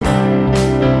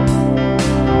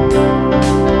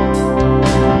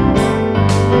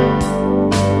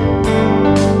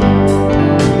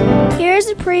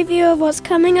what's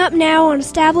coming up now on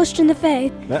Established in the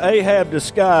Faith. Now, Ahab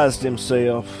disguised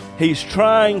himself. He's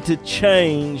trying to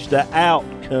change the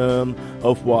outcome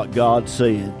of what God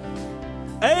said.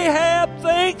 Ahab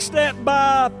thinks that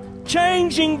by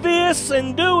changing this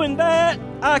and doing that,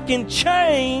 I can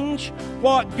change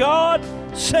what God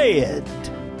said.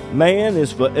 Man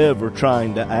is forever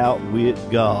trying to outwit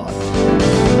God.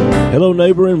 Hello,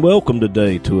 neighbor, and welcome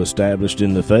today to Established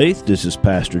in the Faith. This is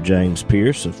Pastor James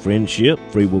Pierce of Friendship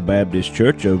Free Will Baptist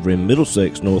Church over in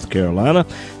Middlesex, North Carolina,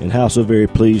 and how so very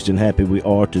pleased and happy we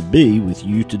are to be with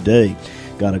you today.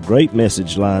 Got a great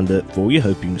message lined up for you.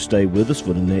 Hope you can stay with us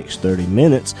for the next 30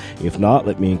 minutes. If not,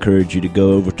 let me encourage you to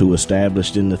go over to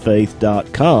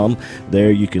establishedinthefaith.com. There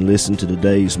you can listen to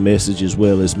today's message as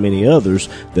well as many others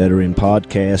that are in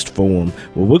podcast form.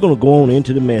 Well, we're going to go on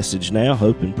into the message now.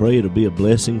 Hope and pray it'll be a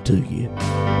blessing to you.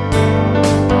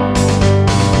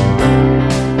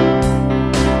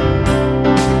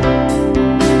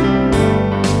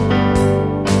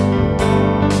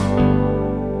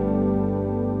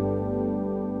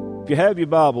 If you have your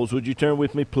Bibles, would you turn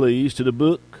with me, please, to the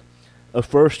book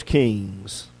of 1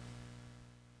 Kings.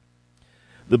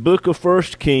 The book of 1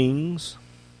 Kings,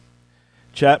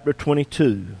 chapter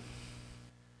 22.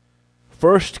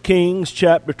 1 Kings,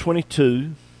 chapter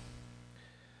 22.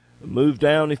 Move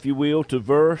down, if you will, to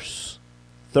verse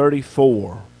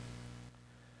 34.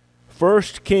 1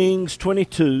 Kings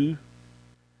 22,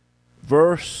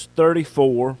 verse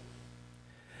 34.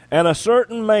 And a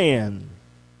certain man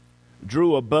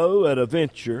drew a bow at a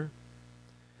venture,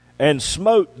 and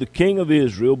smote the king of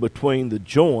Israel between the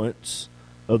joints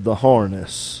of the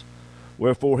harness.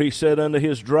 Wherefore he said unto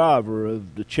his driver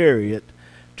of the chariot,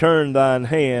 Turn thine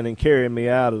hand, and carry me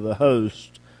out of the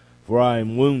host, for I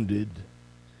am wounded.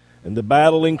 And the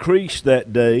battle increased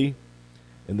that day,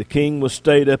 and the king was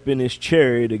stayed up in his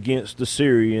chariot against the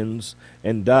Syrians,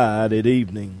 and died at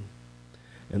evening.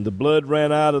 And the blood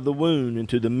ran out of the wound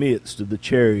into the midst of the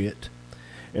chariot.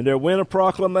 And there went a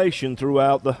proclamation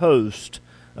throughout the host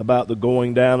about the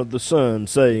going down of the sun,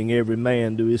 saying, Every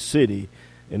man to his city,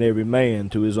 and every man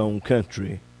to his own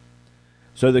country.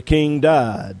 So the king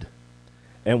died,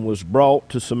 and was brought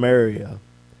to Samaria.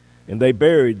 And they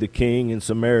buried the king in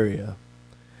Samaria.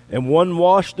 And one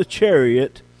washed the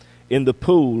chariot in the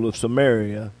pool of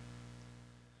Samaria.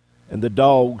 And the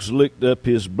dogs licked up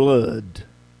his blood,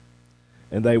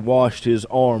 and they washed his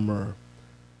armour,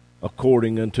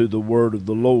 according unto the word of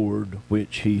the Lord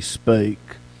which he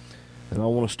spake. And I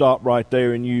want to stop right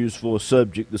there and use for a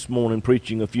subject this morning,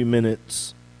 preaching a few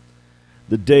minutes,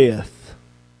 the death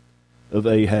of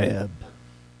Ahab.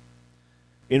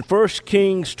 In 1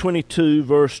 Kings 22,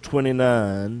 verse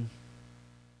 29,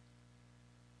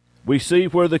 we see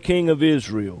where the king of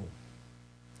Israel,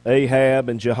 Ahab,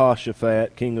 and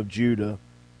Jehoshaphat, king of Judah,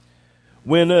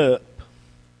 went up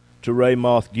to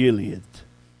Ramoth Gilead.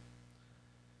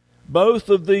 Both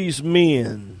of these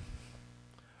men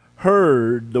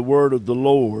heard the word of the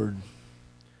Lord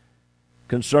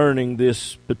concerning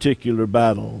this particular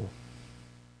battle.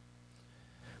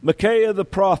 Micaiah the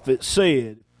prophet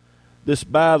said, this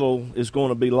battle is going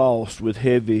to be lost with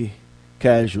heavy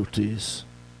casualties.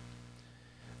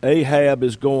 Ahab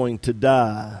is going to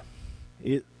die.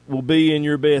 It will be in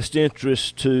your best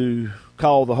interest to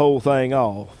call the whole thing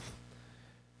off.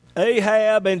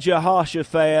 Ahab and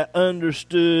Jehoshaphat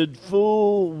understood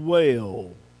full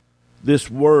well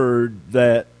this word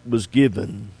that was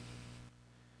given,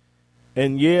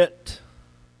 and yet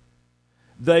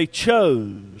they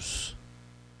chose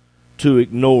to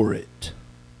ignore it.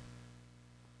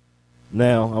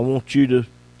 Now, I want you to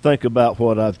think about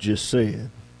what I've just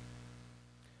said.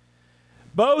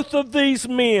 Both of these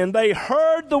men, they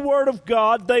heard the word of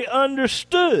God, they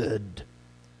understood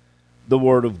the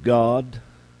word of God,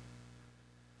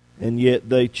 and yet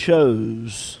they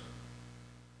chose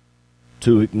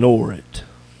to ignore it.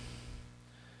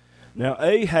 Now,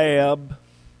 Ahab,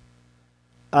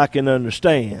 I can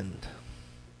understand.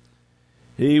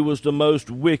 He was the most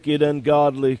wicked,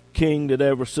 ungodly king that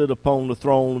ever sit upon the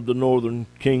throne of the northern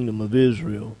kingdom of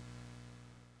Israel.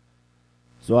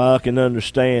 So I can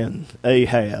understand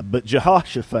Ahab. But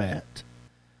Jehoshaphat,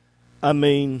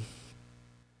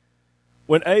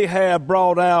 when Ahab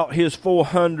brought out his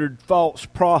 400 false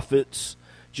prophets,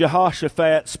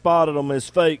 Jehoshaphat spotted them as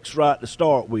fakes right to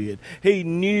start with. He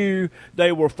knew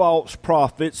they were false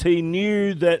prophets. He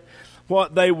knew that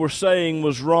what they were saying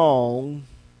was wrong.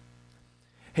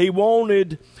 He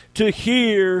wanted to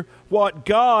hear what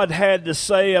God had to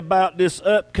say about this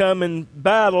upcoming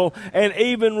battle, and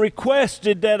even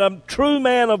requested that a true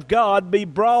man of God be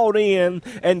brought in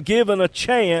and given a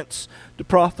chance to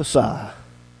prophesy.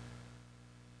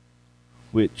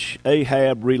 which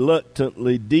Ahab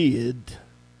reluctantly did.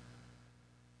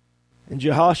 And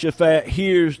Jehoshaphat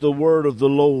hears the word of the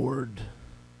Lord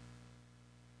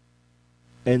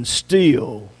and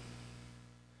still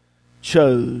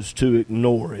chose to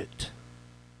ignore it.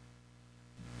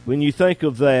 When you think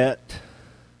of that,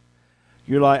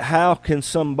 you're like, how can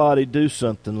somebody do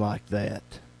something like that?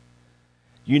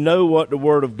 You know what the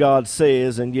Word of God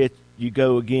says, and yet you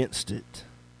go against it.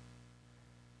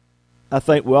 I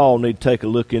think we all need to take a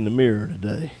look in the mirror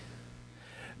today,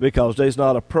 because there's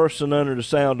not a person under the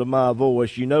sound of my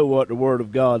voice. You know what the Word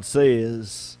of God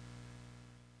says,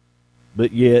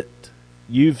 but yet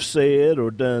you've said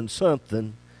or done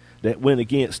something that went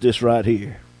against this right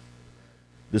here,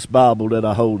 this Bible that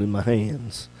I hold in my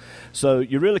hands. So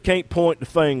you really can't point the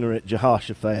finger at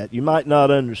Jehoshaphat. You might not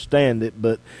understand it,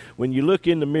 but when you look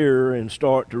in the mirror and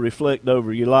start to reflect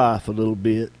over your life a little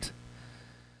bit,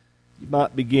 you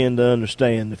might begin to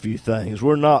understand a few things.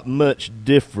 We're not much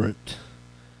different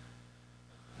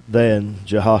than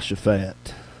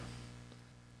Jehoshaphat.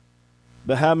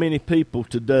 But how many people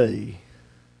today,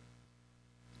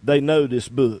 they know this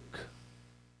book?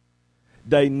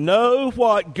 They know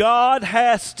what God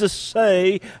has to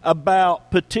say about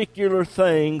particular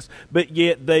things, but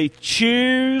yet they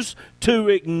choose to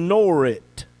ignore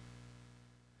it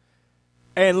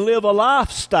and live a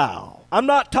lifestyle. I'm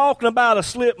not talking about a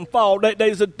slip and fall.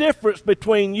 There's a difference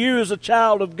between you as a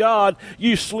child of God,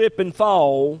 you slip and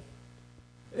fall.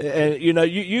 And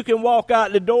you can walk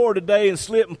out the door today and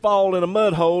slip and fall in a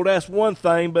mud hole. That's one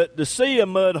thing. But to see a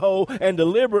mud hole and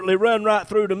deliberately run right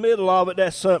through the middle of it,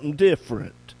 that's something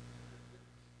different.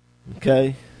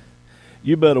 Okay?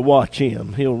 You better watch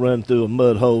him. He'll run through a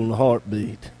mud hole in a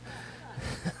heartbeat.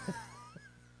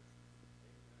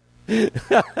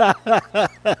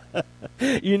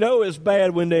 You know it's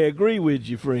bad when they agree with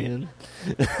you, friend.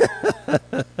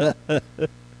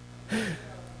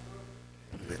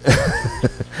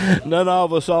 None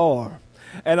of us are.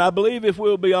 And I believe if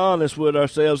we'll be honest with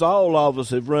ourselves, all of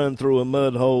us have run through a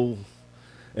mud hole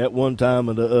at one time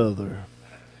or the other.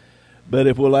 But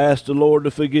if we'll ask the Lord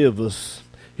to forgive us,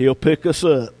 He'll pick us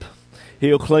up.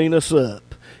 He'll clean us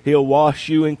up. He'll wash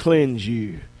you and cleanse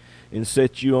you and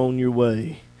set you on your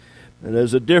way. And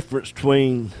there's a difference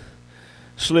between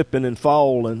slipping and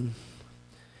falling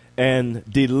and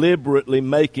deliberately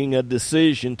making a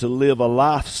decision to live a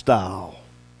lifestyle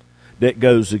that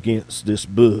goes against this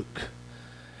book.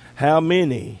 How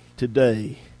many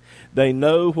today, they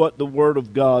know what the Word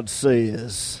of God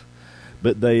says,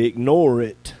 but they ignore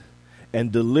it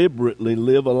and deliberately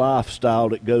live a lifestyle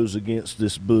that goes against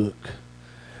this book?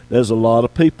 There's a lot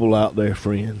of people out there,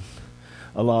 friend.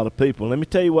 A lot of people. Let me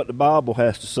tell you what the Bible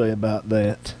has to say about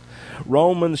that.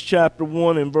 Romans chapter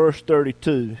 1 and verse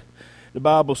 32. The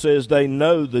Bible says, they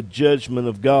know the judgment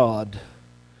of God,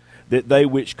 that they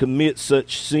which commit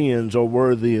such sins are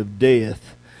worthy of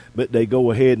death, but they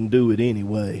go ahead and do it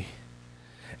anyway.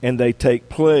 And they take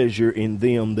pleasure in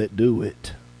them that do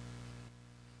it.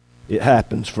 It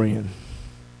happens, friend.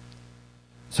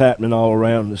 It's happening all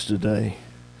around us today.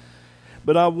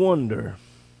 But I wonder,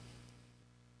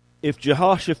 if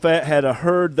Jehoshaphat had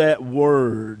heard that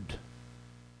word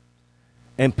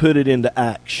and put it into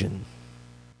action,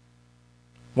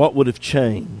 what would have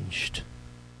changed?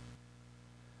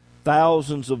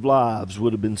 Thousands of lives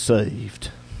would have been saved.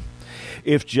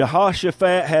 If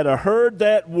Jehoshaphat had heard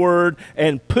that word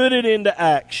and put it into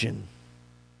action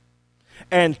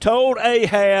and told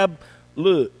Ahab,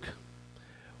 look,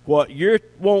 what you're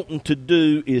wanting to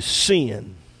do is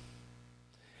sin,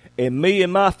 and me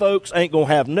and my folks ain't going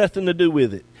to have nothing to do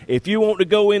with it. If you want to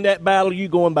go in that battle, you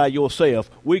going by yourself.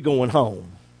 We're going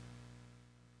home.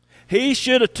 He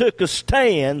should have took a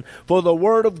stand for the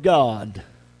Word of God,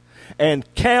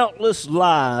 and countless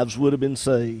lives would have been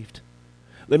saved.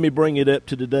 Let me bring it up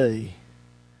to today.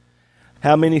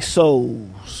 How many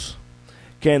souls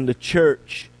can the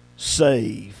church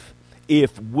save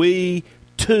if we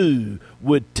too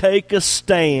would take a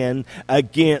stand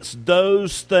against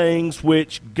those things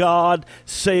which God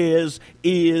says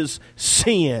is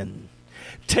sin?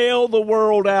 Tell the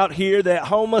world out here that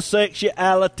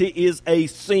homosexuality is a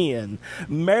sin.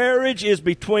 Marriage is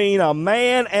between a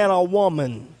man and a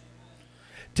woman.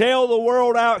 Tell the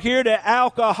world out here that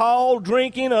alcohol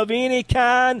drinking of any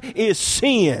kind is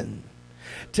sin.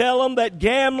 Tell them that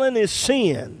gambling is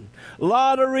sin.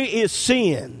 Lottery is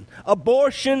sin.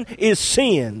 Abortion is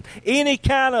sin. Any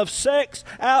kind of sex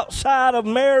outside of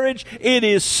marriage, it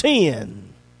is sin.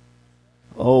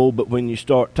 Oh, but when you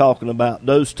start talking about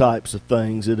those types of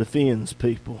things, it offends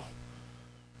people.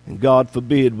 And God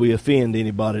forbid we offend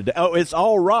anybody. Oh, it's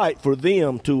all right for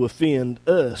them to offend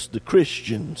us, the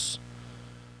Christians.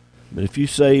 But if you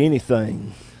say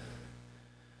anything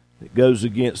that goes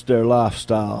against their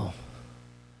lifestyle,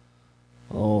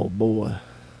 oh boy.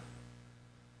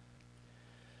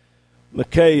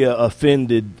 Micaiah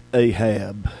offended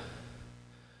Ahab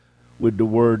with the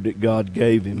word that God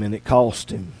gave him, and it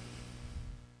cost him.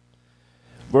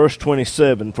 Verse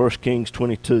 27, 1 Kings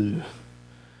 22,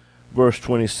 verse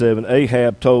 27,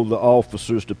 Ahab told the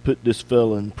officers to put this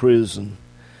fellow in prison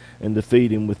and to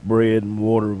feed him with bread and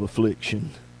water of affliction.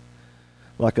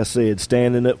 Like I said,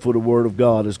 standing up for the word of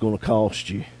God is going to cost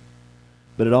you,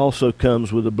 but it also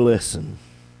comes with a blessing.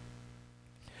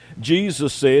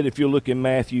 Jesus said, if you look in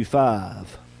Matthew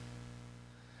 5,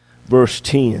 verse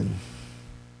 10,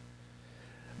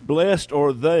 blessed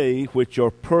are they which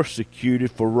are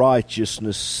persecuted for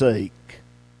righteousness' sake,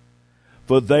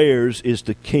 for theirs is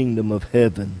the kingdom of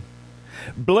heaven.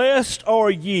 Blessed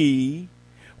are ye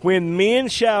when men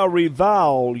shall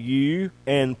revile you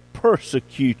and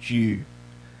persecute you,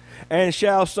 and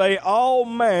shall say all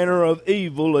manner of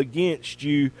evil against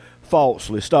you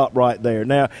falsely. Stop right there.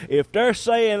 Now, if they're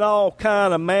saying all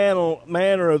kind of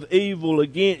manner of evil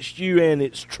against you and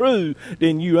it's true,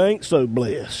 then you ain't so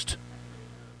blessed.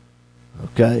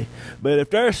 Okay? But if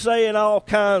they're saying all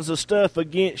kinds of stuff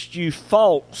against you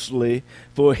falsely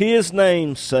for his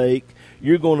name's sake,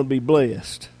 you're going to be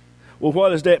blessed. Well,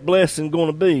 what is that blessing going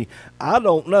to be? I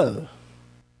don't know.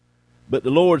 But the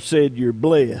Lord said you're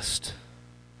blessed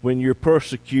when you're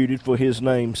persecuted for his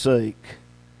name's sake.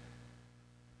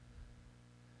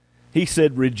 He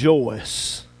said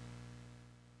rejoice.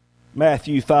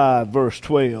 Matthew 5, verse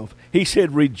 12. He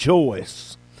said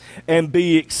rejoice and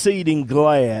be exceeding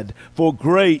glad, for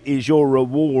great is your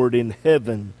reward in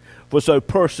heaven. For so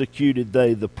persecuted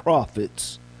they the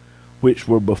prophets which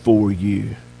were before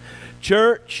you.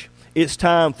 Church, it's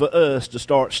time for us to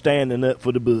start standing up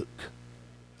for the book.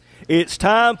 It's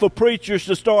time for preachers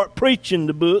to start preaching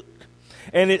the book.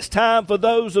 And it's time for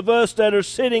those of us that are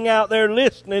sitting out there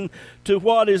listening to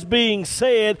what is being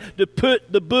said to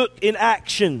put the book in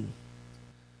action.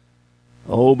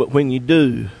 Oh, but when you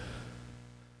do,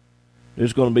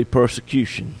 there's going to be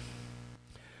persecution.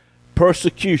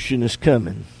 Persecution is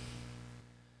coming.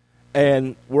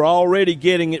 And we're already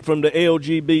getting it from the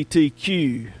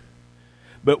LGBTQ,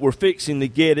 but we're fixing to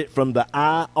get it from the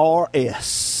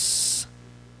IRS.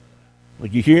 Are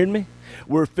you hearing me?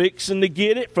 We're fixing to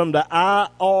get it from the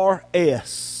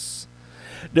IRS.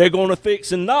 They're going to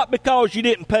fix it not because you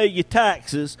didn't pay your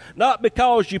taxes, not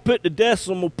because you put the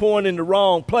decimal point in the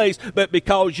wrong place, but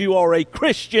because you are a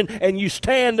Christian and you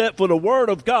stand up for the Word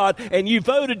of God and you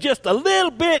voted just a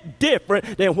little bit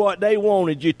different than what they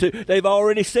wanted you to. They've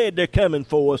already said they're coming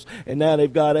for us, and now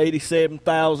they've got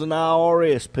 87,000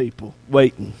 IRS people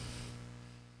waiting.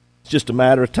 It's just a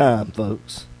matter of time,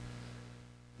 folks.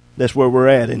 That's where we're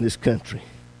at in this country.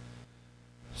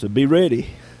 So be ready.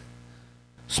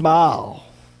 Smile.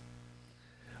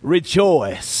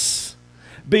 Rejoice.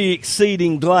 Be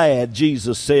exceeding glad,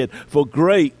 Jesus said, for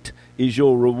great is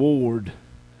your reward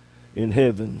in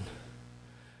heaven.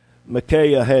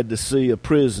 Micaiah had to see a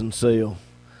prison cell.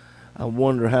 I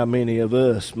wonder how many of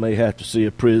us may have to see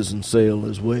a prison cell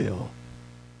as well.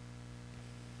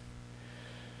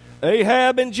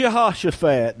 Ahab and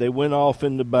Jehoshaphat, they went off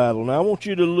into battle. Now I want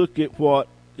you to look at what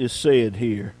is said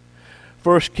here.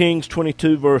 1 Kings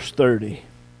 22, verse 30.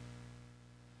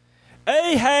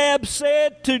 Ahab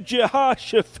said to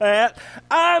Jehoshaphat,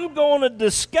 I'm going to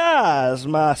disguise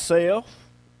myself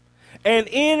and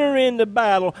enter into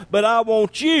battle, but I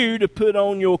want you to put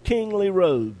on your kingly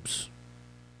robes.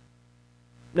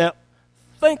 Now,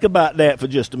 think about that for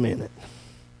just a minute.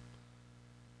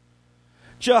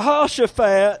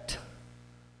 Jehoshaphat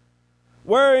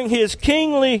wearing his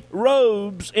kingly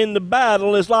robes in the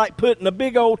battle is like putting a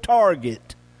big old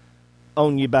target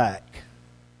on your back.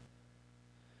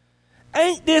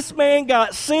 Ain't this man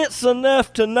got sense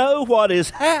enough to know what is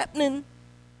happening?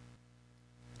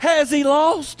 Has he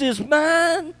lost his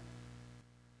mind?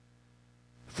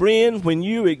 Friend, when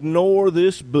you ignore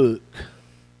this book,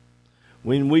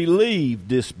 when we leave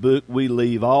this book, we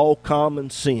leave all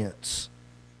common sense.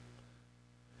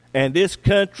 And this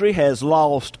country has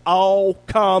lost all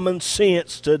common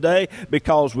sense today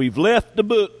because we've left the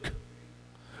book.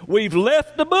 We've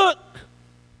left the book.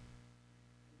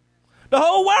 The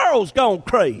whole world's gone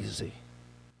crazy.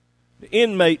 The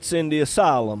inmates in the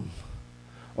asylum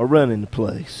are running the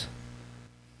place.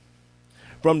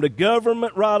 From the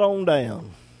government right on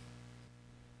down.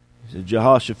 He said,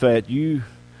 Jehoshaphat, you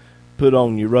put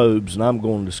on your robes and I'm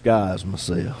going to disguise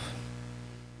myself.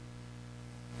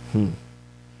 And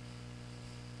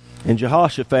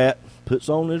Jehoshaphat puts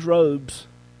on his robes.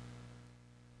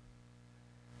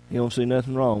 He don't see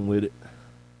nothing wrong with it.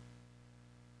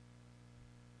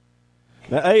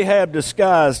 Now, Ahab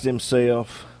disguised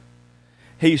himself.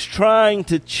 He's trying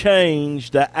to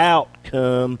change the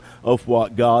outcome of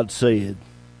what God said.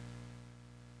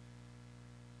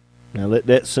 Now let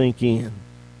that sink in.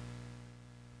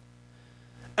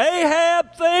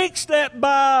 Ahab thinks that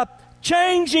by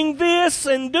changing this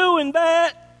and doing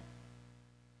that,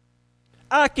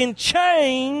 I can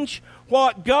change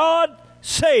what God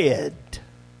said.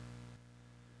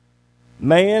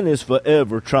 Man is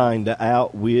forever trying to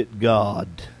outwit God.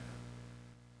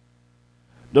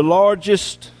 The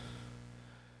largest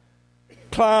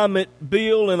climate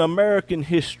bill in American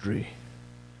history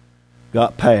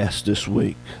got passed this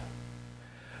week.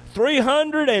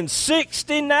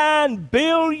 $369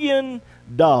 billion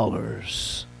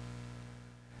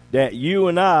that you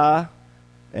and I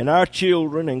and our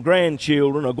children and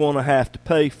grandchildren are going to have to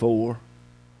pay for.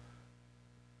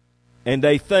 And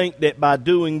they think that by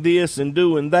doing this and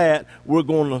doing that, we're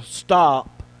going to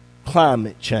stop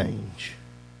climate change.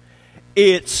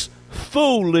 It's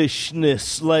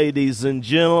foolishness, ladies and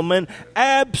gentlemen.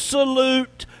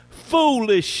 Absolute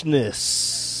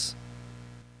foolishness.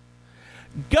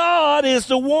 God is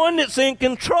the one that's in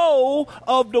control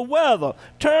of the weather.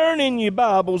 Turn in your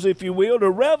Bibles, if you will, to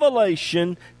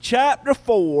Revelation chapter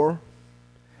 4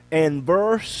 and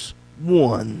verse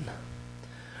 1.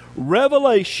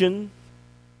 Revelation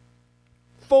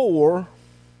 4,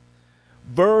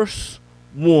 verse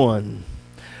 1.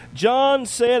 John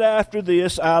said after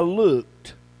this, I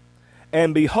looked,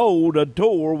 and behold, a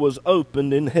door was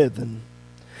opened in heaven.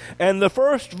 And the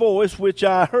first voice which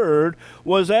I heard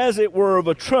was as it were of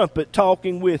a trumpet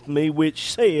talking with me,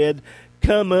 which said,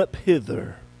 Come up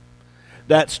hither.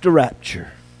 That's the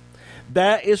rapture.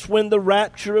 That is when the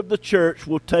rapture of the church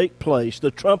will take place.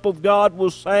 The trump of God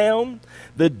will sound.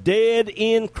 The dead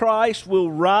in Christ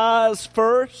will rise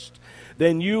first.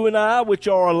 Then you and I, which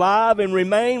are alive and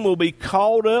remain, will be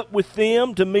caught up with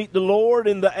them to meet the Lord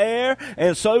in the air,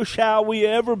 and so shall we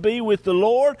ever be with the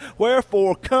Lord.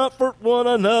 Wherefore, comfort one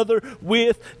another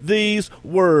with these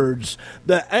words.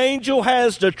 The angel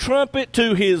has the trumpet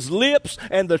to his lips,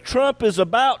 and the trump is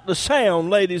about to sound,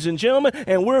 ladies and gentlemen,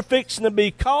 and we're fixing to be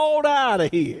called out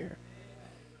of here.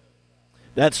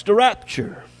 That's the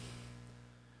rapture.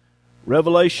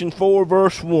 Revelation 4,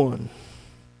 verse 1.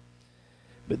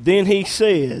 But then he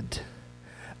said,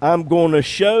 I'm going to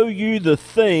show you the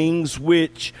things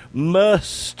which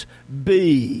must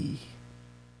be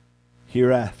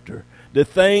hereafter. The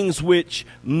things which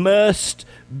must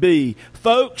be.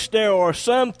 Folks, there are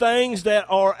some things that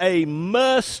are a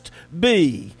must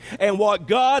be. And what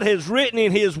God has written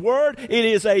in His Word, it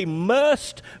is a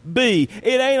must be.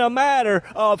 It ain't a matter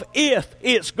of if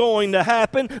it's going to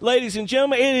happen. Ladies and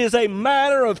gentlemen, it is a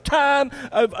matter of time,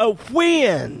 of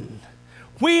when.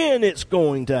 When it's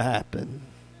going to happen.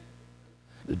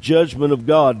 The judgment of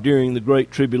God during the Great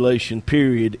Tribulation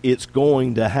period, it's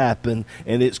going to happen,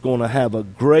 and it's going to have a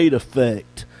great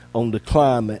effect on the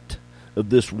climate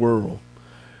of this world.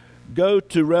 Go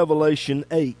to Revelation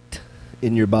 8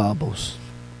 in your Bibles.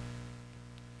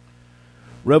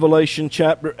 Revelation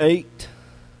chapter 8,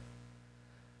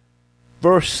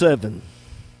 verse 7.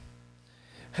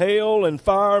 Hail and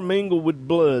fire mingled with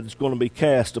blood is going to be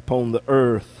cast upon the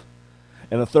earth.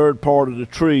 And a third part of the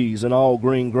trees and all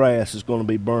green grass is going to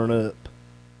be burned up.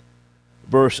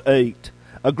 Verse 8.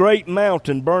 A great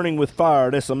mountain burning with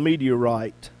fire, that's a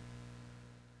meteorite.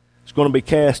 It's going to be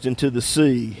cast into the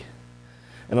sea.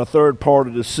 And a third part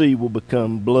of the sea will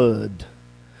become blood.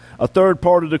 A third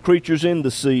part of the creatures in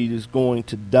the sea is going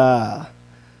to die.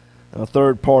 And a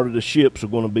third part of the ships are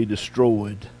going to be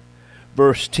destroyed.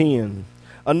 Verse 10.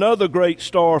 Another great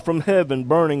star from heaven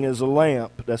burning as a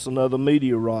lamp, that's another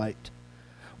meteorite,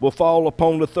 will fall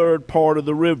upon the third part of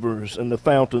the rivers and the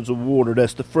fountains of water.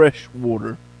 That's the fresh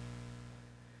water.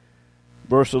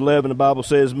 Verse 11, the Bible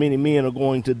says, many men are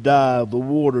going to die of the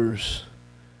waters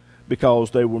because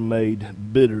they were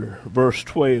made bitter. Verse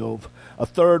 12, a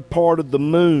third part of the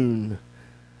moon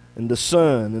and the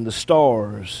sun and the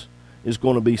stars is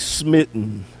going to be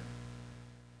smitten.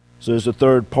 So as the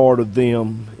third part of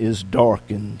them is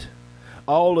darkened.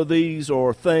 All of these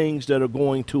are things that are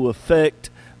going to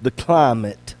affect the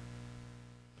climate.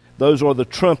 Those are the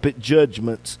trumpet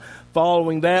judgments.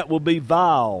 Following that will be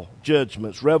vial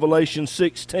judgments. Revelation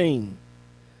 16,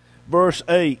 verse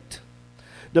 8.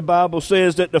 The Bible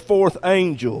says that the fourth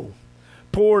angel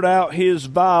poured out his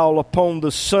vial upon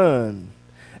the sun,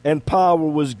 and power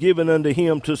was given unto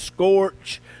him to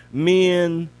scorch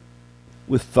men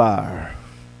with fire.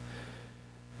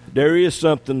 There is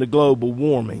something to global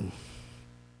warming.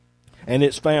 And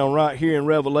it's found right here in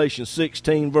Revelation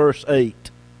 16, verse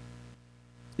 8.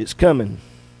 It's coming.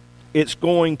 It's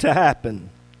going to happen.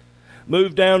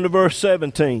 Move down to verse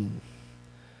 17.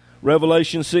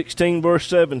 Revelation 16, verse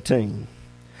 17.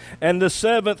 And the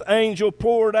seventh angel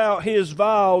poured out his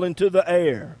vial into the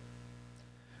air.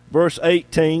 Verse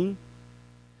 18.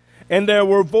 And there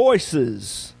were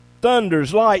voices,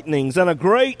 thunders, lightnings, and a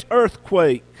great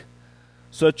earthquake,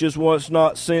 such as was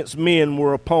not since men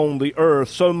were upon the earth,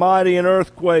 so mighty an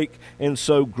earthquake and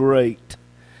so great.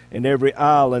 And every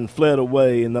island fled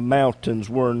away, and the mountains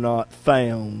were not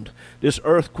found. This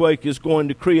earthquake is going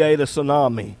to create a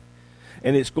tsunami,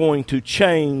 and it's going to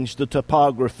change the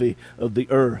topography of the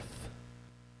earth.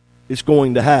 It's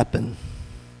going to happen.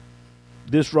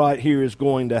 This right here is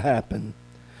going to happen.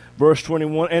 Verse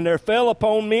 21, and there fell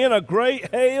upon men a great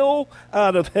hail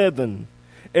out of heaven,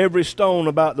 every stone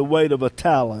about the weight of a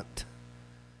talent,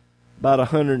 about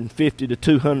 150 to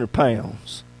 200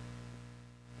 pounds.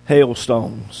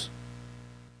 Hailstones.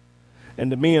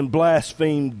 And the men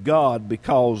blasphemed God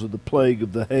because of the plague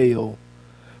of the hail,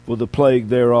 for the plague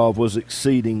thereof was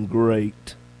exceeding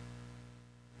great.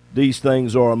 These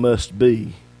things are a must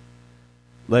be.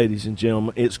 Ladies and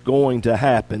gentlemen, it's going to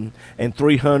happen, and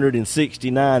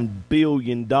 $369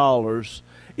 billion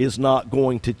is not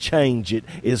going to change it,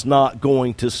 is not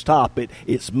going to stop it.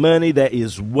 It's money that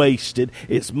is wasted.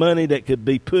 It's money that could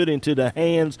be put into the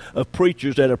hands of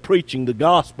preachers that are preaching the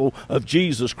gospel of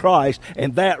Jesus Christ,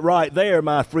 and that right there,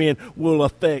 my friend, will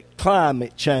affect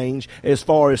climate change as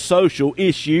far as social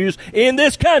issues in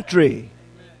this country. Amen.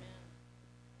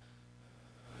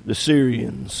 The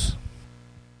Syrians,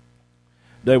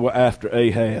 they were after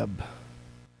Ahab.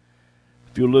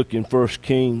 If you look in 1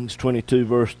 Kings 22,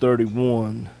 verse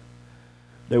 31,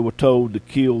 they were told to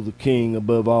kill the king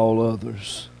above all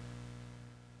others.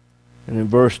 And in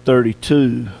verse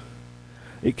 32,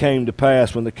 it came to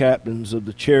pass when the captains of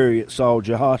the chariot saw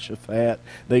Jehoshaphat,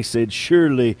 they said,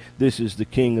 surely this is the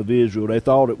king of Israel. They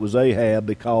thought it was Ahab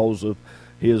because of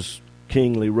his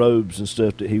kingly robes and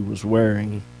stuff that he was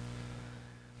wearing.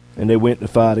 And they went to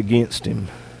fight against him.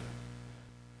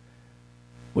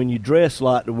 When you dress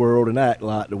like the world and act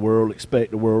like the world,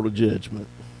 expect the world of judgment.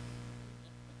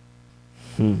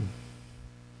 And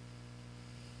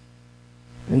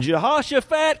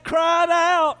Jehoshaphat cried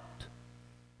out.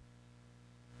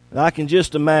 And I can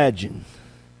just imagine.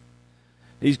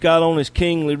 He's got on his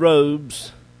kingly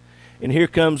robes, and here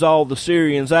comes all the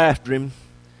Syrians after him.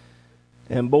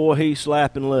 And boy, he's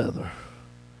slapping leather.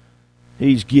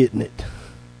 He's getting it.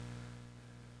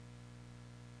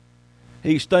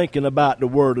 He's thinking about the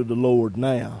word of the Lord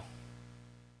now.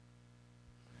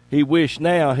 He wished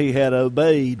now he had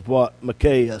obeyed what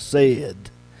Micaiah said.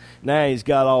 Now he's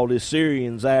got all these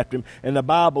Syrians after him, and the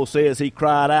Bible says he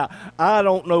cried out. I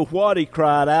don't know what he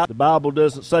cried out. The Bible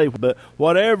doesn't say, but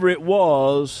whatever it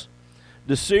was,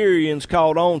 the Syrians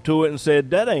caught on to it and said,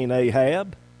 that ain't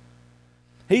Ahab.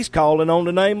 He's calling on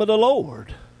the name of the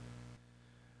Lord.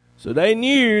 So they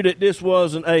knew that this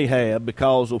wasn't Ahab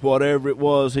because of whatever it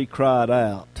was he cried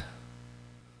out.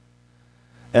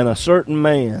 And a certain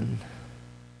man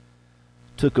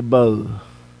took a bow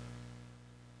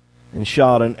and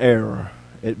shot an arrow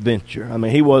at venture. I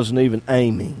mean, he wasn't even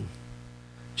aiming.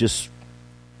 Just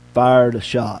fired a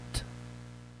shot.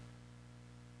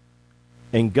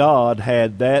 And God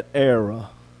had that arrow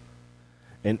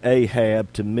and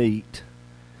Ahab to meet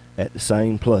at the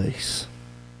same place.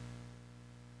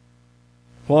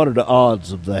 What are the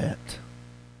odds of that?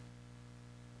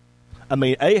 I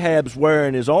mean, Ahab's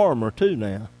wearing his armor too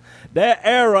now. That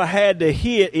arrow had to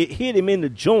hit, it hit him in the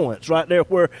joints right there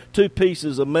where two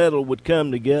pieces of metal would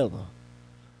come together.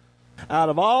 Out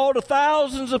of all the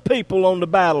thousands of people on the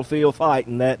battlefield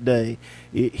fighting that day,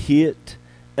 it hit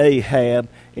Ahab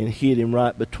and hit him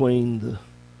right between the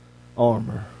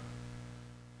armor.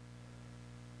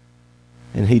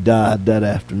 And he died that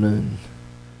afternoon.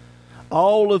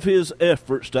 All of his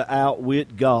efforts to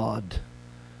outwit God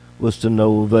was to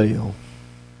no avail.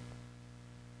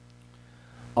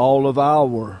 All of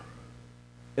our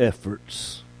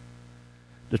efforts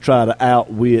to try to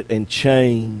outwit and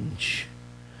change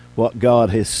what God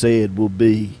has said will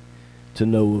be to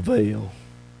no avail.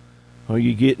 Are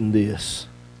you getting this?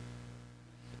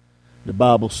 The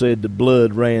Bible said the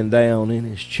blood ran down in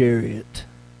his chariot,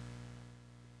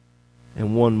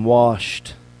 and one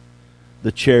washed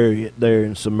the chariot there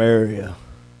in Samaria,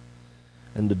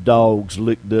 and the dogs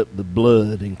licked up the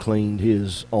blood and cleaned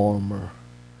his armor,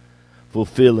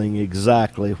 fulfilling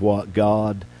exactly what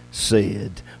God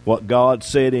said. What God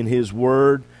said in his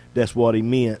word, that's what he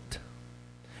meant.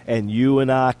 And you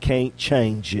and I can't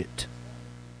change it.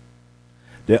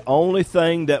 The only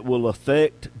thing that will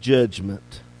affect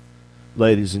judgment,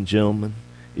 ladies and gentlemen,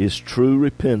 is true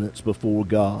repentance before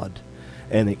God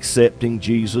and accepting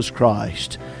Jesus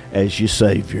Christ as your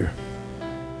Savior.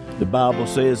 The Bible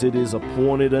says it is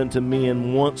appointed unto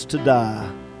men once to die,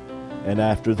 and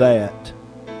after that,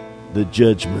 the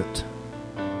judgment.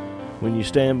 When you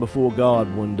stand before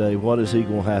God one day, what is He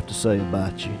going to have to say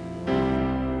about you?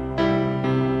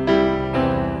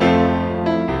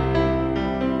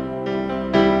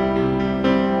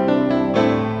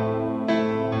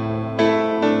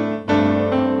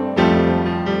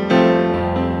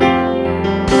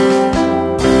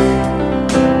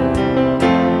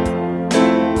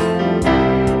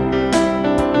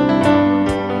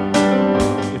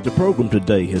 The program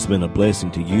today has been a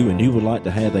blessing to you, and you would like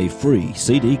to have a free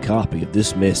CD copy of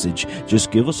this message,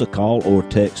 just give us a call or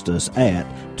text us at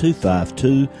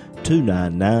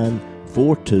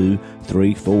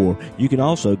 252-299-4234. You can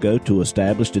also go to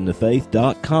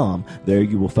establishedinthefaith.com. There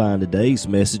you will find today's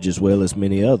message as well as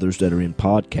many others that are in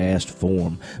podcast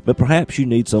form. But perhaps you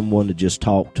need someone to just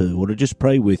talk to or to just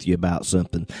pray with you about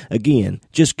something. Again,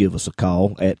 just give us a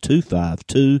call at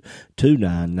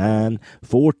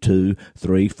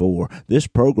 252-299-4234. This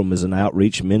program is an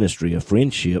outreach ministry of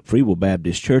Friendship Free Will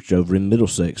Baptist Church over in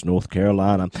Middlesex, North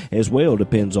Carolina. As well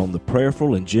depends on the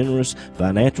prayerful and generous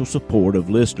financial support of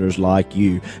listeners like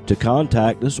you. To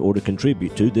contact us or to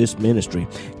contribute to this ministry,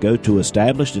 go to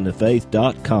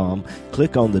establishedinthefaith.com,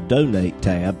 click on the Donate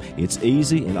tab. It's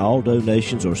easy and all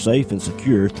donations are safe and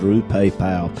secure through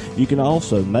PayPal. You can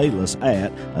also mail us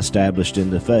at Established in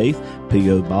the Faith,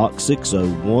 P.O. Box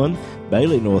 601,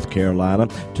 Bailey, North Carolina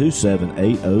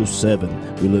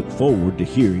 27807. We look forward to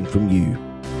hearing from you.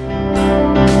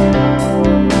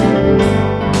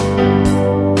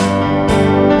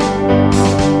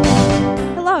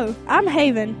 I'm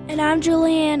Haven. And I'm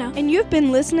Juliana. And you've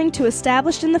been listening to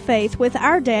Established in the Faith with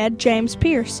our dad, James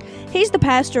Pierce. He's the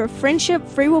pastor of Friendship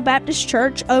Free Will Baptist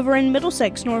Church over in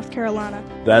Middlesex, North Carolina.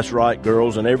 That's right,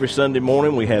 girls. And every Sunday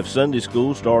morning we have Sunday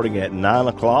school starting at 9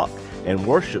 o'clock and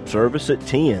worship service at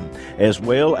 10, as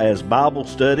well as Bible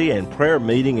study and prayer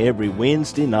meeting every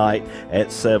Wednesday night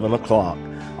at 7 o'clock.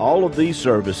 All of these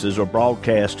services are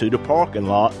broadcast to the parking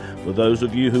lot for those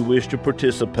of you who wish to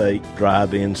participate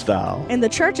drive-in style. And the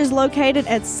church is located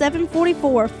at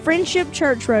 744 Friendship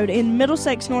Church Road in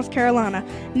Middlesex, North Carolina,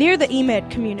 near the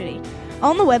EMED community.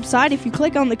 On the website, if you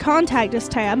click on the Contact Us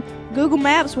tab, Google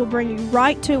Maps will bring you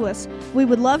right to us. We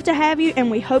would love to have you, and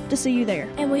we hope to see you there.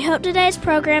 And we hope today's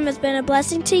program has been a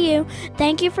blessing to you.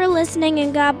 Thank you for listening,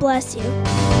 and God bless you.